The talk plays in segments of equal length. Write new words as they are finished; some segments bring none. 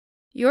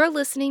You're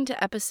listening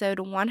to episode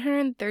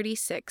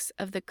 136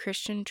 of the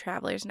Christian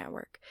Travelers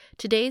Network.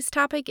 Today's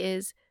topic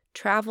is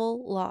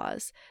travel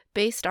laws,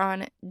 based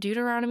on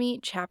Deuteronomy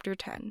chapter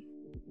 10.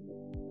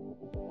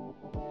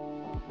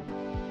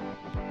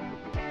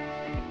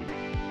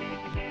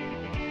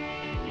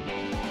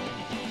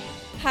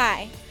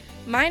 Hi,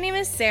 my name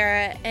is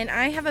Sarah, and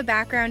I have a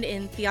background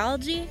in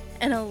theology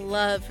and a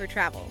love for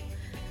travel.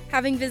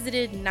 Having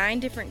visited 9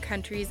 different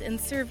countries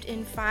and served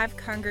in 5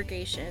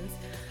 congregations,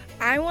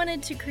 I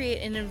wanted to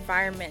create an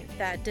environment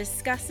that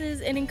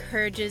discusses and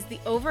encourages the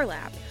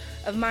overlap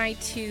of my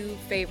 2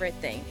 favorite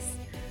things,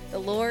 the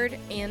Lord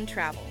and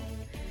travel.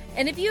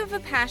 And if you have a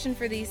passion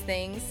for these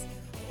things,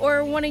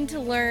 or wanting to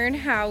learn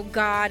how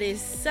God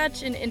is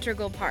such an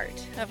integral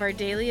part of our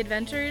daily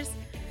adventures,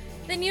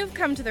 then you've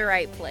come to the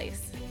right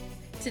place.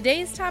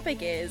 Today's topic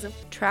is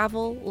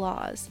travel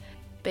laws,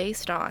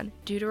 based on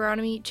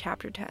Deuteronomy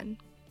chapter 10.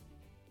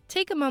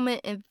 Take a moment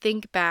and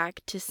think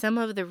back to some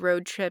of the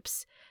road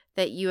trips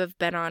that you have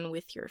been on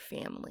with your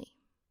family.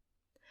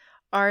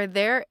 Are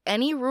there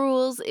any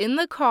rules in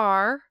the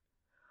car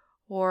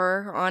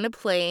or on a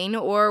plane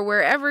or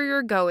wherever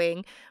you're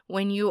going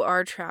when you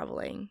are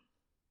traveling?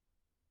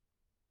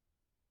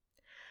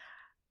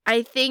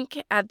 I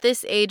think at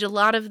this age, a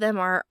lot of them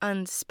are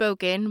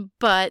unspoken,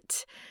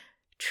 but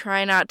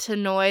try not to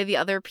annoy the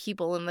other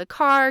people in the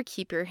car.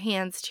 Keep your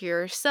hands to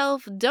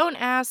yourself. Don't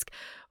ask,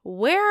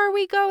 where are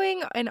we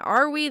going and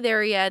are we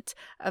there yet,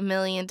 a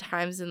million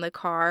times in the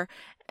car.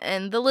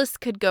 And the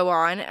list could go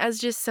on as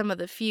just some of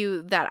the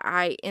few that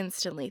I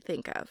instantly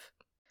think of.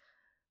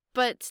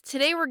 But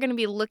today we're going to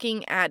be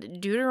looking at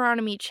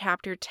Deuteronomy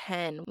chapter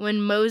 10,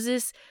 when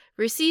Moses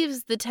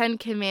receives the 10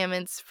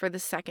 Commandments for the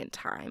second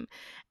time.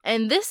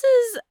 And this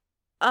is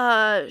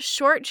a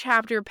short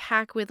chapter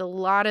packed with a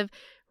lot of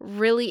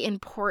really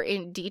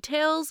important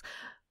details,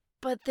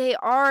 but they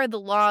are the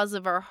laws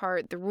of our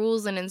heart, the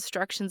rules and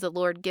instructions the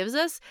Lord gives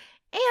us,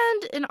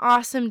 and an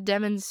awesome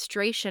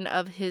demonstration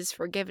of His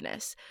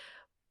forgiveness.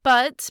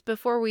 But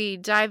before we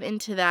dive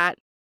into that,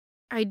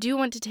 I do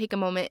want to take a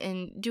moment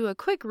and do a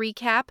quick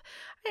recap.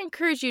 I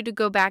encourage you to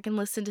go back and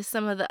listen to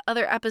some of the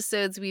other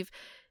episodes we've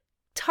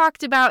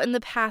talked about in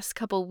the past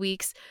couple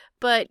weeks,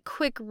 but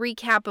quick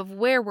recap of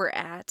where we're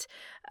at.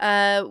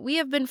 We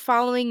have been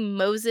following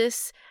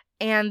Moses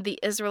and the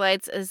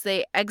Israelites as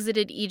they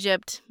exited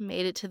Egypt,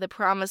 made it to the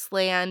Promised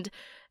Land,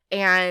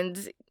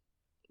 and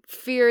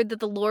feared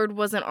that the Lord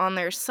wasn't on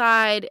their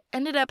side,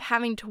 ended up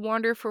having to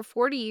wander for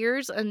 40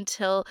 years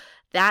until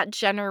that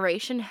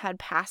generation had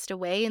passed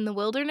away in the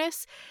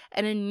wilderness,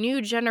 and a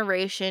new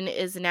generation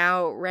is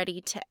now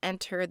ready to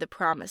enter the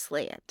Promised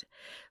Land.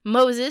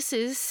 Moses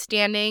is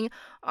standing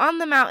on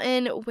the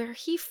mountain where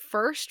he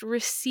first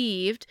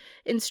received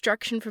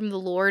instruction from the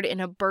Lord in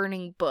a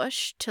burning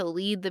bush to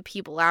lead the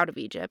people out of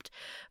Egypt.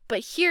 But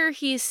here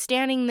he's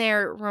standing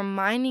there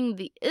reminding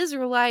the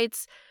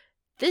Israelites,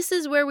 this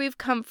is where we've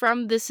come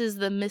from. This is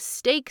the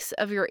mistakes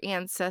of your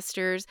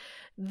ancestors.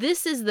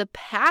 This is the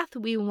path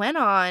we went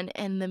on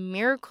and the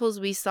miracles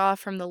we saw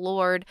from the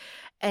Lord.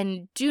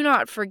 And do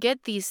not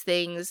forget these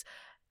things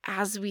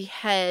as we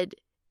head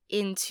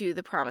into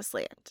the Promised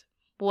Land.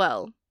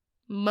 Well,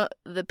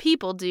 the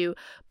people do,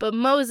 but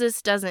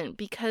Moses doesn't,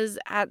 because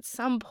at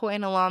some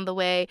point along the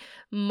way,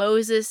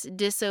 Moses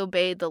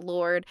disobeyed the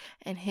Lord,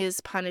 and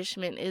his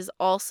punishment is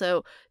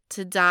also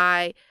to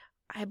die,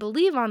 I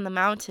believe, on the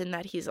mountain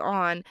that he's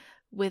on,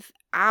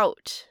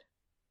 without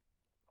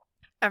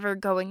ever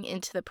going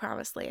into the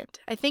Promised Land.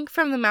 I think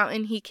from the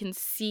mountain he can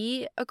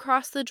see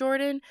across the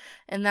Jordan,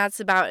 and that's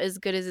about as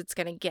good as it's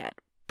going to get.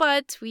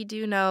 But we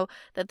do know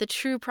that the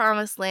true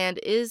Promised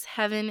Land is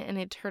heaven and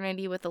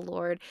eternity with the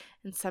Lord,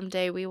 and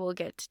someday we will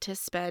get to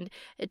spend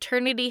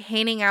eternity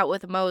hanging out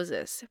with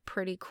Moses.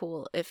 Pretty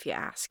cool, if you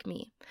ask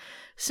me.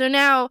 So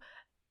now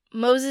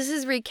Moses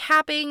is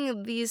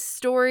recapping these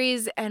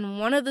stories, and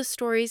one of the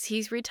stories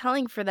he's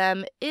retelling for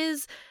them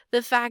is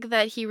the fact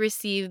that he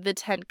received the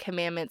 10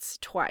 Commandments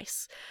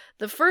twice.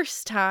 The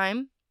first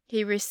time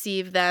he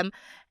received them,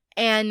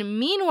 and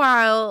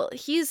meanwhile,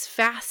 he's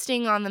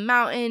fasting on the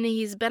mountain.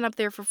 He's been up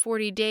there for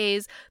 40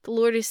 days. The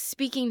Lord is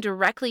speaking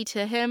directly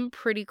to him.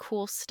 Pretty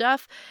cool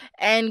stuff.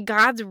 And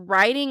God's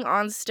writing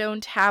on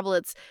stone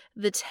tablets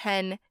the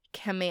 10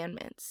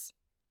 Commandments.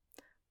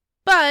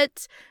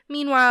 But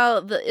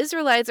meanwhile, the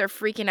Israelites are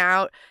freaking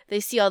out. They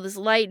see all this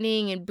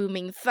lightning and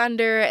booming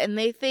thunder, and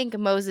they think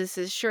Moses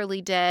is surely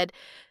dead.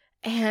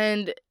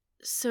 And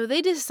so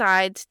they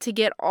decide to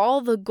get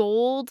all the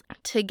gold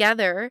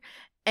together,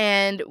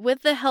 and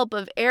with the help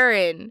of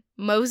Aaron,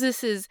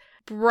 Moses'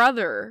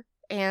 brother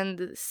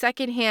and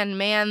second-hand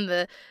man,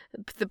 the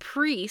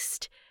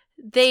priest,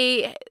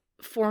 they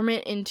form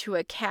it into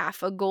a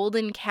calf, a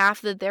golden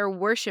calf that they're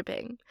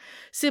worshiping.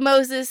 So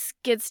Moses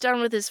gets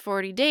done with his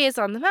 40 days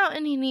on the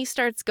mountain, and he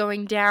starts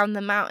going down the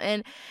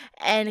mountain,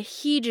 and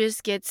he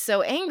just gets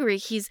so angry.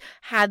 He's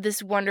had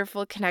this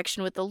wonderful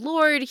connection with the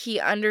Lord. He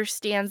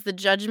understands the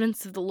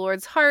judgments of the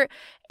Lord's heart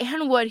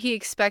and what he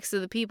expects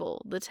of the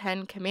people, the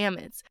 10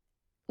 Commandments.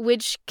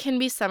 which can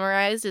be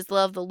summarized as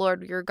love the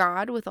Lord your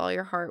God with all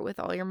your heart, with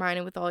all your mind,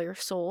 and with all your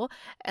soul,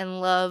 and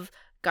love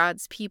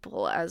God's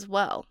people as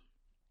well,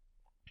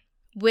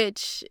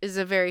 which is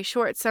a very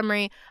short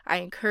summary. I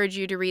encourage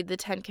you to read the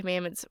 10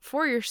 Commandments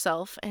for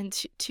yourself and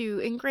to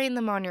ingrain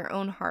them on your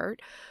own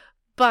heart.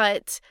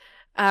 But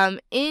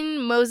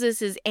in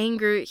Moses'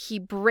 anger, he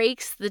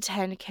breaks the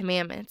 10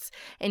 Commandments.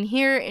 And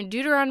here in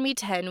Deuteronomy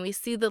 10, we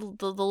see the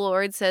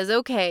Lord says,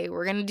 okay,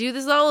 we're going to do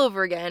this all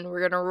over again. We're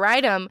going to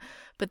write them.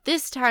 But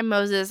this time,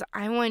 Moses,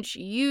 I want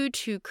you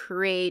to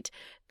create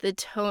the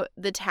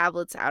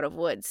tablets out of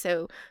wood.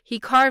 So he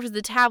carves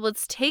the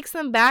tablets, takes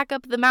them back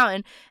up the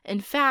mountain,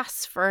 and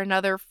fasts for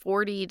another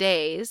 40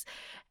 days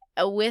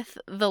with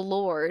the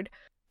Lord.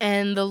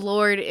 And the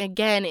Lord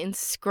again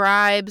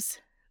inscribes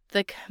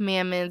the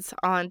commandments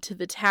onto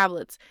the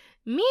tablets.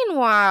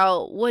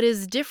 Meanwhile, what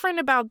is different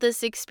about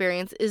this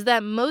experience is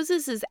that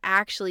Moses is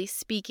actually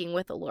speaking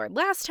with the Lord.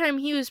 Last time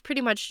he was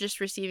pretty much just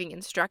receiving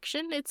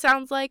instruction, it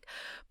sounds like.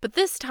 But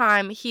this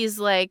time he's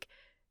like,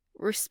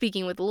 we're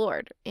speaking with the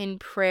Lord in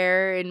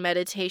prayer, in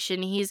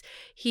meditation.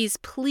 He's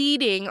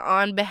pleading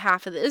on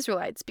behalf of the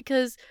Israelites,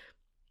 because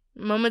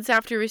moments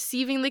after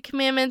receiving the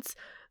commandments,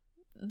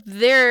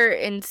 they're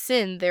in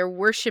sin. They're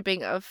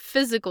worshiping a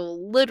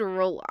physical,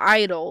 literal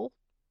idol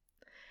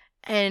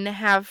and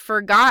have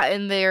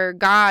forgotten their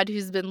God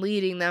who's been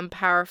leading them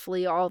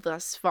powerfully all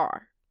thus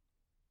far.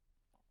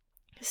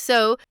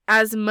 So,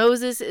 as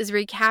Moses is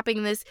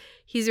recapping this,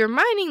 he's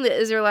reminding the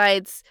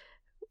Israelites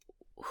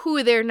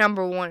who their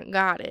number one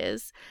God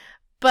is,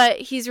 but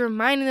he's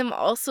reminding them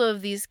also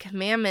of these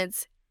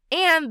commandments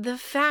and the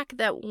fact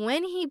that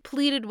when he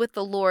pleaded with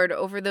the Lord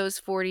over those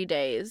 40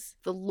 days,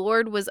 the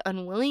Lord was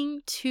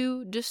unwilling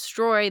to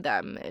destroy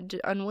them,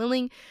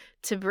 unwilling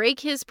to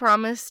break his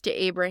promise to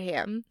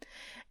Abraham.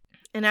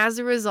 And as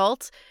a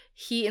result,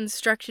 he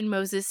instructed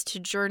Moses to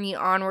journey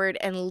onward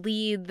and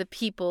lead the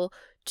people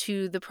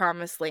to the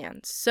promised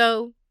land.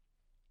 So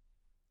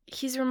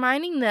he's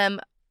reminding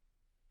them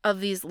of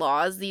these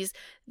laws, these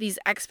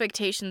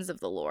expectations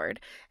of the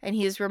Lord, and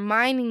he is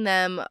reminding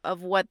them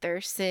of what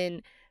their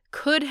sin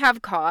could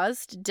have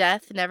caused,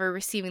 death, never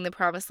receiving the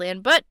promised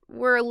land. But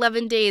we're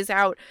 11 days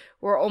out.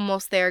 We're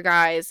almost there,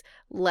 guys.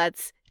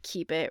 Let's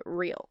keep it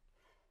real.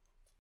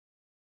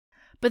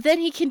 But then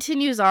he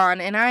continues on,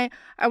 and I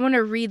want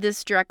to read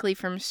this directly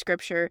from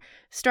Scripture,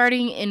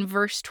 starting in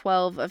verse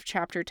 12 of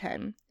chapter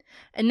 10.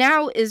 And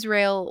now,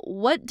 Israel,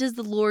 what does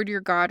the Lord your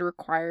God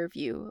require of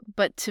you,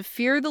 but to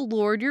fear the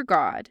Lord your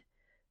God,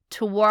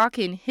 to walk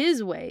in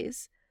his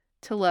ways,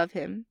 to love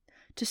him,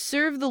 to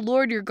serve the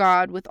Lord your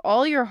God with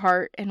all your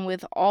heart and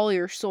with all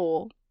your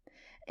soul,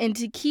 and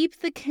to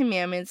keep the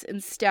commandments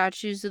and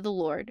statutes of the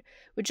Lord,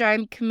 which I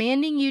am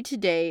commanding you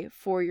today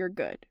for your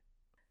good.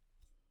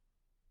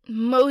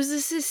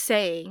 Moses is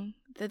saying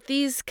that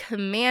these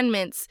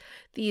commandments,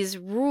 these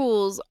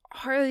rules,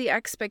 are the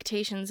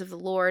expectations of the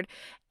Lord,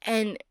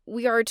 and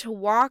we are to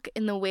walk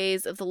in the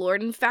ways of the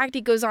Lord. In fact,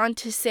 he goes on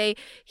to say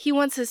he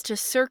wants us to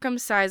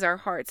circumcise our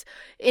hearts.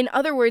 In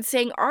other words,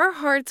 saying our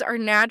hearts are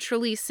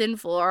naturally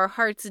sinful. Our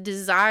hearts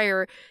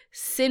desire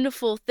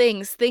sinful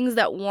things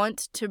that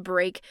want to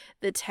break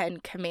the 10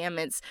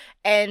 Commandments.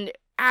 And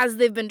as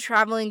they've been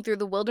traveling through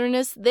the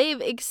wilderness,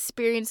 they've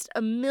experienced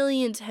a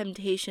million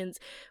temptations.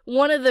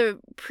 One of the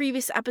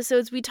previous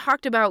episodes, we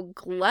talked about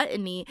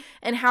gluttony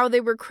and how they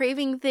were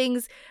craving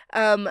things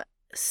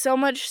so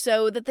much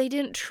so that they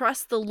didn't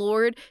trust the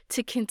Lord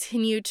to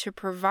continue to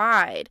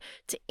provide,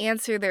 to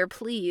answer their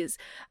pleas.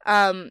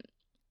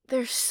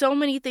 There's so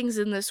many things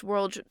in this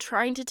world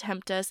trying to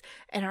tempt us,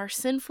 and our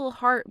sinful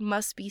heart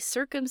must be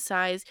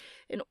circumcised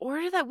in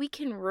order that we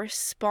can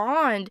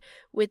respond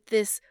with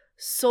this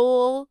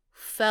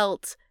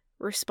soul-felt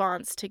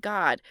response to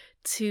God,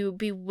 to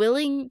be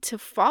willing to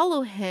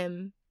follow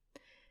him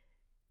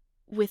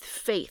with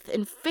faith.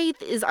 And faith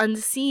is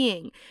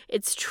unseeing.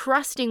 It's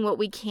trusting what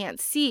we can't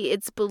see.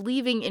 It's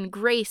believing in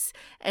grace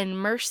and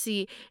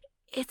mercy.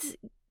 It's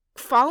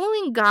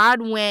following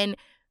God when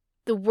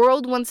the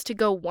world wants to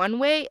go one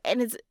way,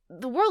 and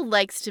the world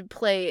likes to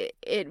play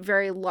it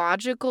very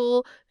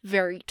logical,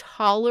 very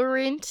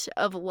tolerant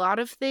of a lot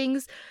of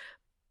things.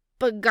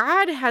 But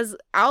God has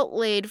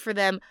outlaid for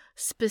them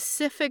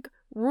specific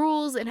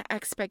rules and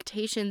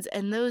expectations,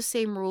 and those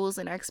same rules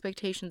and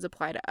expectations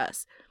apply to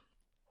us.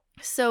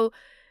 So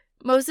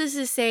Moses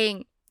is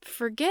saying,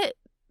 forget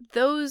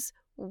those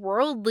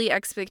worldly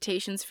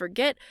expectations,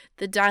 forget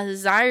the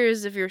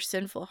desires of your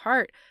sinful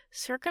heart,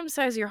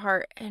 circumcise your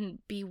heart and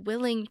be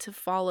willing to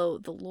follow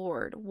the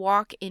Lord,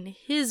 walk in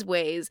his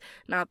ways,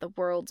 not the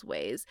world's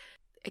ways,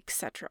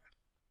 etc.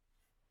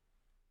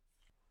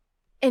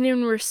 And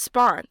in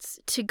response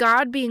to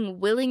God being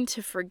willing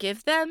to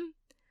forgive them,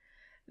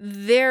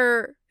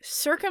 their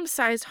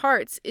circumcised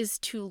hearts is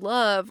to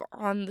love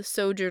on the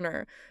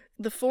sojourner,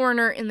 the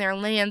foreigner in their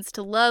lands,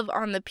 to love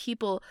on the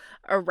people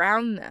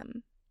around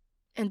them,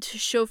 and to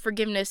show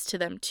forgiveness to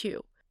them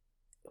too.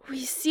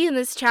 We see in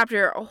this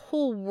chapter a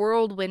whole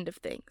whirlwind of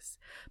things,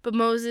 but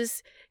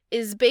Moses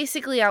is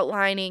basically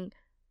outlining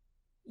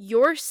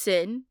your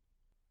sin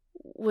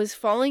was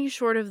falling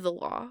short of the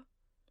law.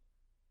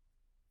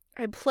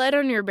 I pled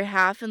on your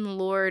behalf, and the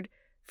Lord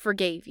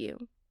forgave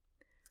you.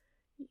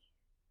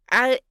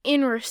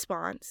 In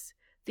response,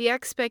 the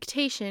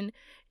expectation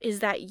is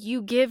that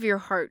you give your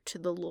heart to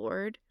the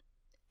Lord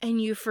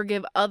and you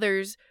forgive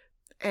others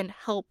and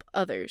help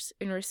others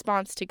in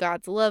response to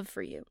God's love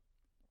for you.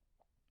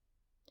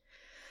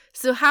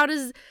 So how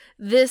does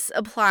this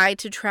apply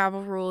to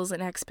travel rules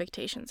and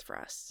expectations for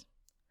us?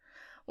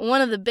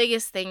 One of the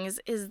biggest things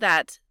is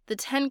that the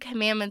 10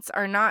 Commandments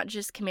are not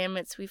just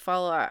commandments we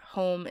follow at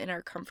home in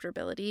our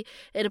comfortability.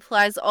 It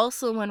applies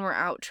also when we're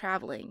out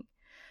traveling.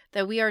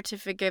 That we are to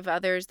forgive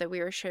others, that we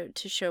are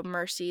to show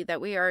mercy,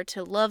 that we are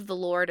to love the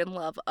Lord and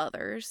love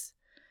others.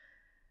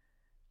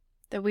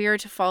 That we are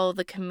to follow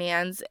the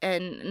commands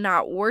and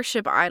not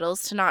worship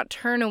idols, to not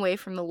turn away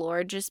from the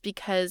Lord just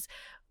because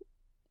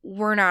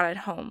we're not at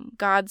home.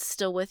 God's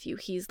still with you.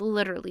 He's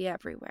literally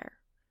everywhere.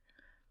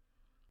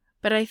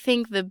 But I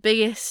think the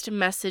biggest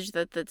message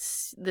that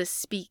this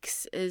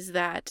speaks is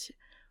that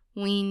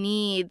we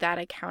need that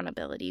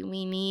accountability.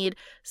 We need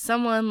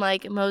someone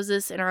like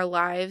Moses in our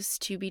lives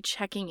to be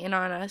checking in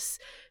on us,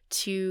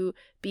 to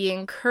be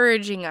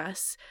encouraging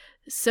us,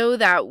 so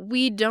that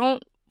we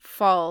don't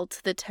fall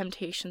to the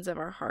temptations of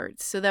our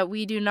hearts, so that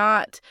we do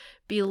not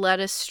be led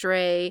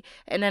astray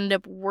and end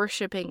up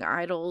worshiping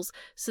idols,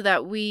 so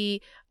that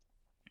we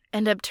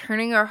end up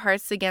turning our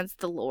hearts against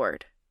the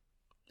Lord.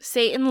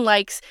 Satan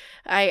likes,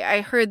 I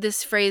heard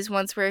this phrase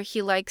once where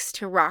he likes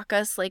to rock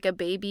us like a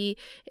baby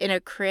in a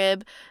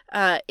crib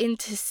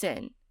into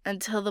sin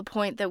until the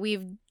point that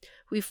we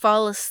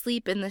fall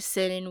asleep in the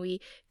sin and we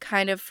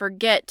kind of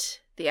forget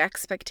the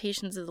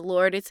expectations of the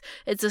Lord.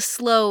 It's a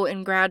slow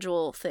and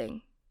gradual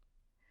thing.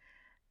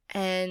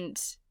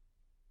 And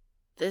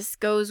this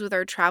goes with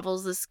our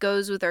travels. This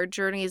goes with our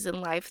journeys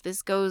in life.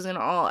 This goes in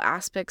all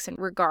aspects and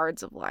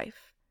regards of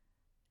life.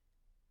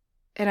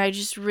 And I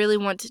just really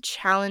want to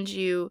challenge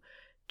you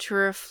to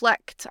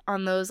reflect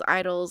on those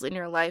idols in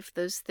your life,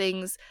 those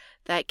things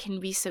that can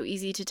be so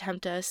easy to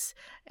tempt us,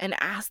 and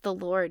ask the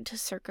Lord to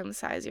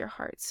circumcise your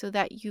heart so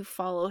that you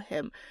follow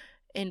him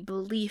in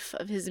belief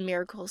of his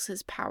miracles,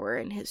 his power,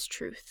 and his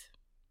truth.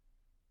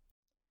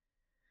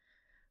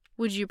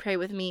 Would you pray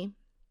with me?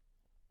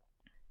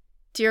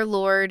 Dear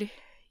Lord,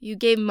 you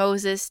gave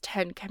Moses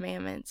 10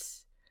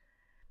 commandments,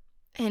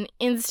 and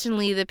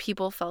instantly the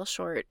people fell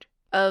short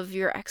of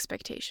your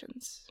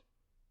expectations.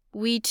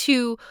 We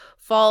too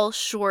fall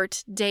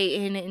short day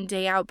in and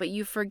day out, but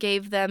you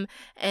forgave them,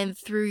 and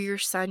through your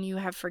Son you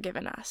have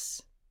forgiven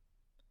us.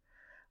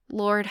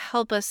 Lord,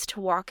 help us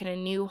to walk in a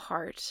new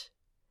heart,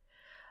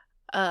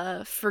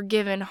 a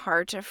forgiven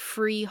heart, a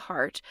free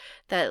heart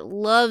that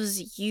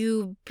loves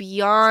you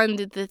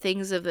beyond the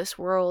things of this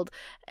world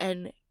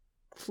and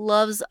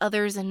loves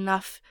others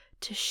enough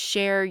to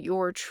share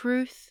your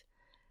truth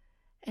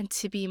and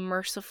to be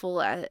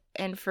merciful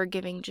and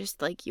forgiving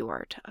just like you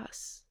are to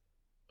us.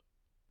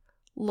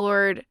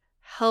 Lord,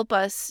 help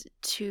us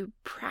to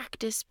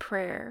practice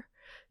prayer,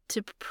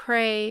 to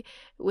pray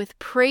with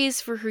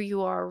praise for who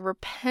you are,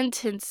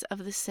 repentance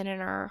of the sin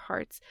in our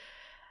hearts,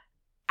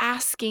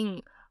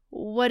 asking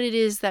what it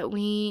is that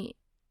we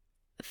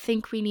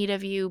think we need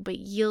of you, but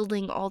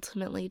yielding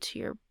ultimately to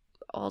your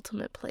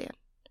ultimate plan.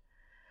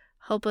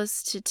 Help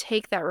us to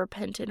take that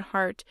repentant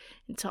heart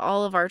into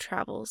all of our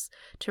travels,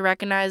 to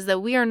recognize that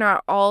we are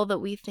not all that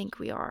we think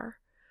we are,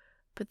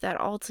 but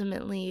that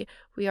ultimately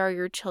we are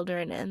your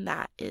children, and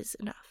that is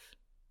enough.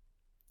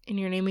 In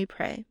your name we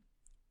pray.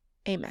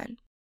 Amen.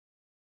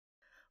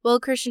 Well,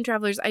 Christian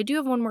travelers, I do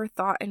have one more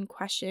thought and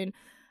question,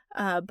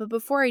 but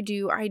before I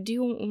do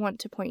want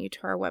to point you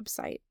to our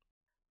website.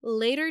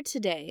 Later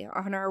today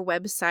on our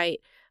website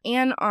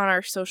and on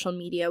our social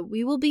media,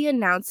 we will be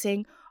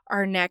announcing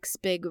our next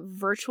big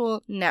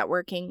virtual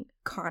networking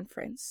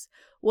conference.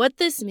 What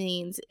this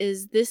means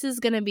is this is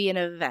going to be an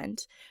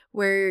event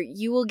where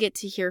you will get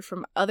to hear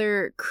from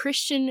other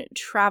Christian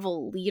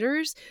travel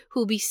leaders who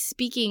will be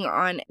speaking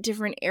on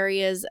different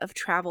areas of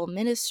travel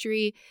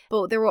ministry,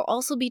 but there will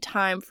also be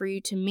time for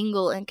you to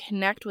mingle and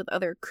connect with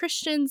other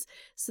Christians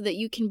so that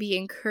you can be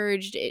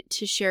encouraged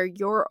to share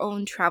your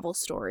own travel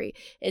story.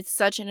 It's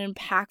such an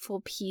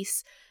impactful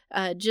piece.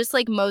 Just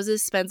like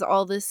Moses spends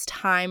all this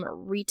time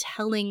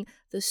retelling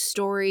the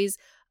stories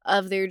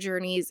of their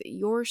journeys,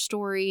 your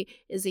story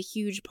is a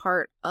huge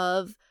part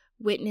of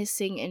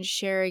witnessing and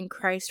sharing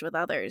Christ with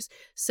others.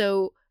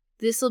 So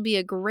this will be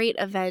a great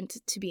event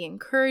to be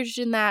encouraged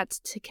in that,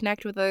 to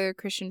connect with other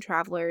Christian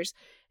travelers,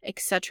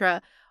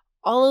 etc.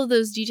 All of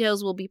those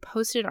details will be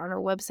posted on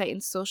our website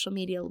and social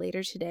media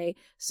later today,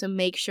 so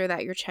make sure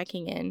that you're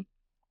checking in.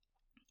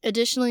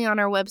 Additionally, on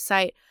our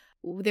website,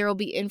 there will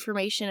be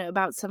information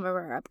about some of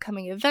our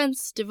upcoming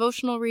events,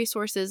 devotional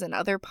resources, and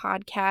other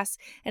podcasts.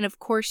 And of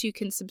course, you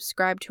can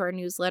subscribe to our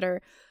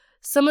newsletter.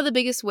 Some of the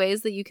biggest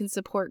ways that you can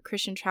support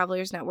Christian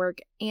Travelers Network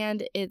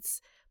and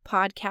its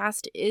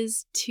podcast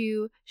is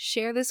to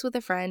share this with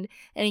a friend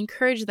and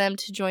encourage them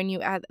to join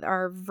you at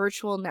our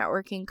virtual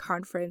networking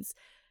conference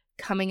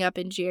coming up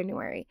in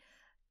January.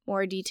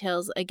 More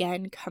details,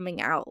 again,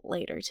 coming out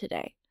later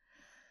today.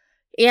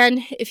 And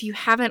if you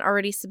haven't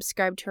already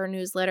subscribed to our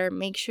newsletter,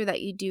 make sure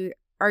that you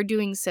are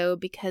doing so,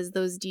 because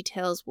those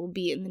details will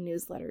be in the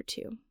newsletter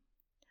too.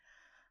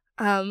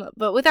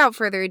 But without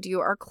further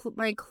ado,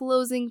 my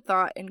closing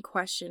thought and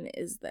question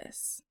is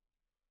this.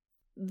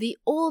 The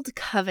Old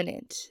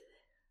Covenant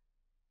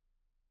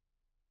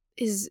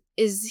is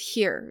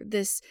here.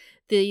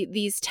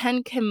 These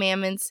 10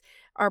 commandments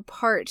are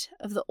part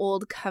of the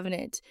Old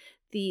Covenant,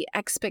 the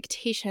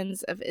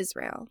expectations of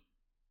Israel.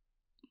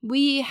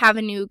 We have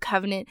a new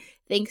covenant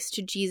thanks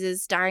to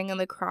Jesus dying on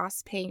the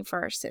cross, paying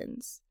for our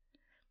sins.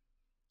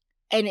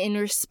 And in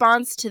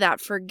response to that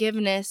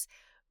forgiveness,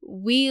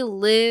 we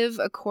live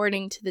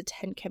according to the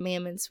 10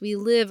 commandments. We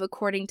live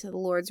according to the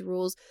Lord's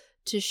rules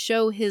to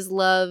show his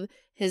love,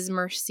 his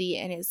mercy,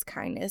 and his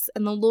kindness.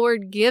 And the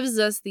Lord gives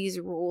us these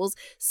rules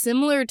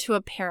similar to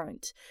a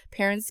parent.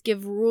 Parents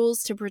give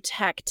rules to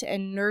protect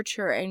and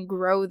nurture and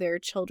grow their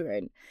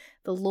children.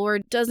 The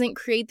Lord doesn't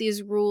create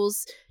these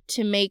rules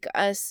to make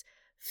us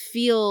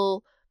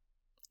feel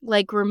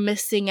like we're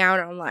missing out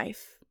on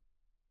life.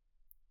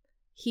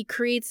 He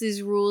creates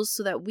these rules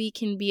so that we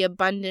can be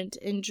abundant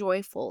and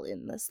joyful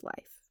in this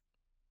life.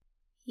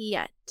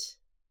 Yet,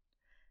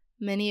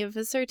 many of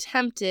us are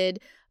tempted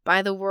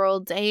by the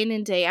world day in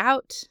and day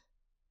out,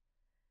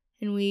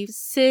 and we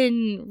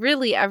sin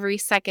really every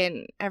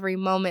second, every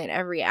moment,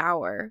 every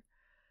hour,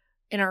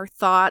 in our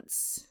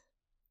thoughts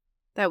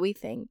that we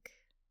think,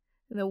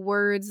 in the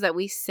words that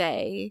we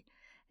say,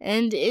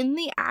 and in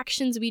the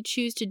actions we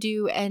choose to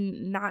do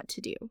and not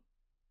to do.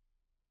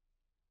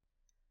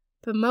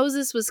 But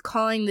Moses was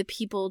calling the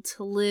people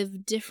to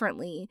live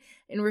differently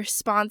in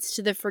response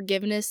to the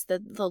forgiveness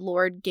that the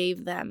Lord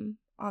gave them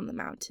on the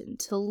mountain,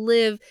 to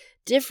live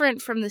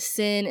different from the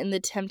sin and the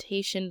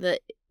temptation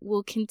that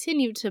will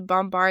continue to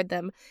bombard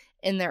them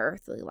in their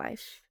earthly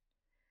life.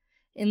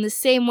 In the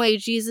same way,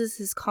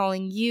 Jesus is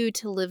calling you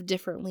to live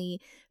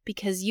differently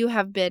because you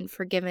have been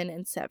forgiven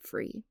and set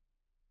free.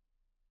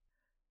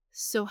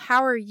 So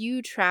how are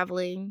you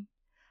traveling?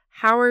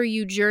 How are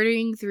you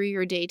journeying through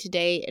your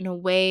day-to-day in a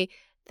way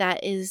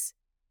that is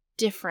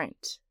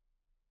different,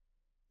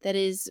 that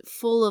is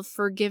full of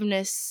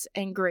forgiveness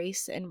and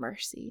grace and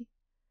mercy?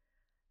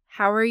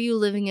 How are you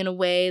living in a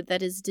way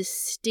that is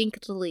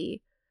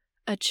distinctly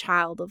a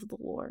child of the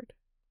Lord?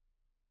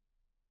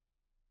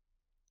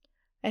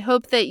 I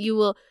hope that you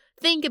will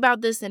think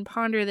about this and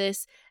ponder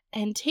this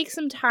and take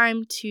some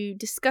time to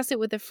discuss it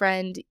with a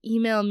friend,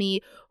 email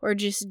me, or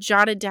just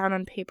jot it down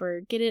on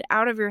paper. Get it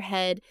out of your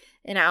head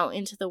and out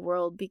into the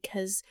world,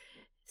 because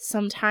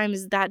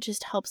sometimes that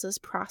just helps us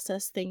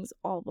process things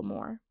all the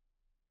more.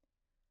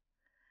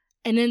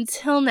 And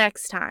until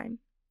next time,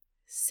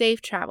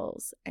 safe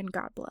travels and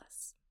God bless.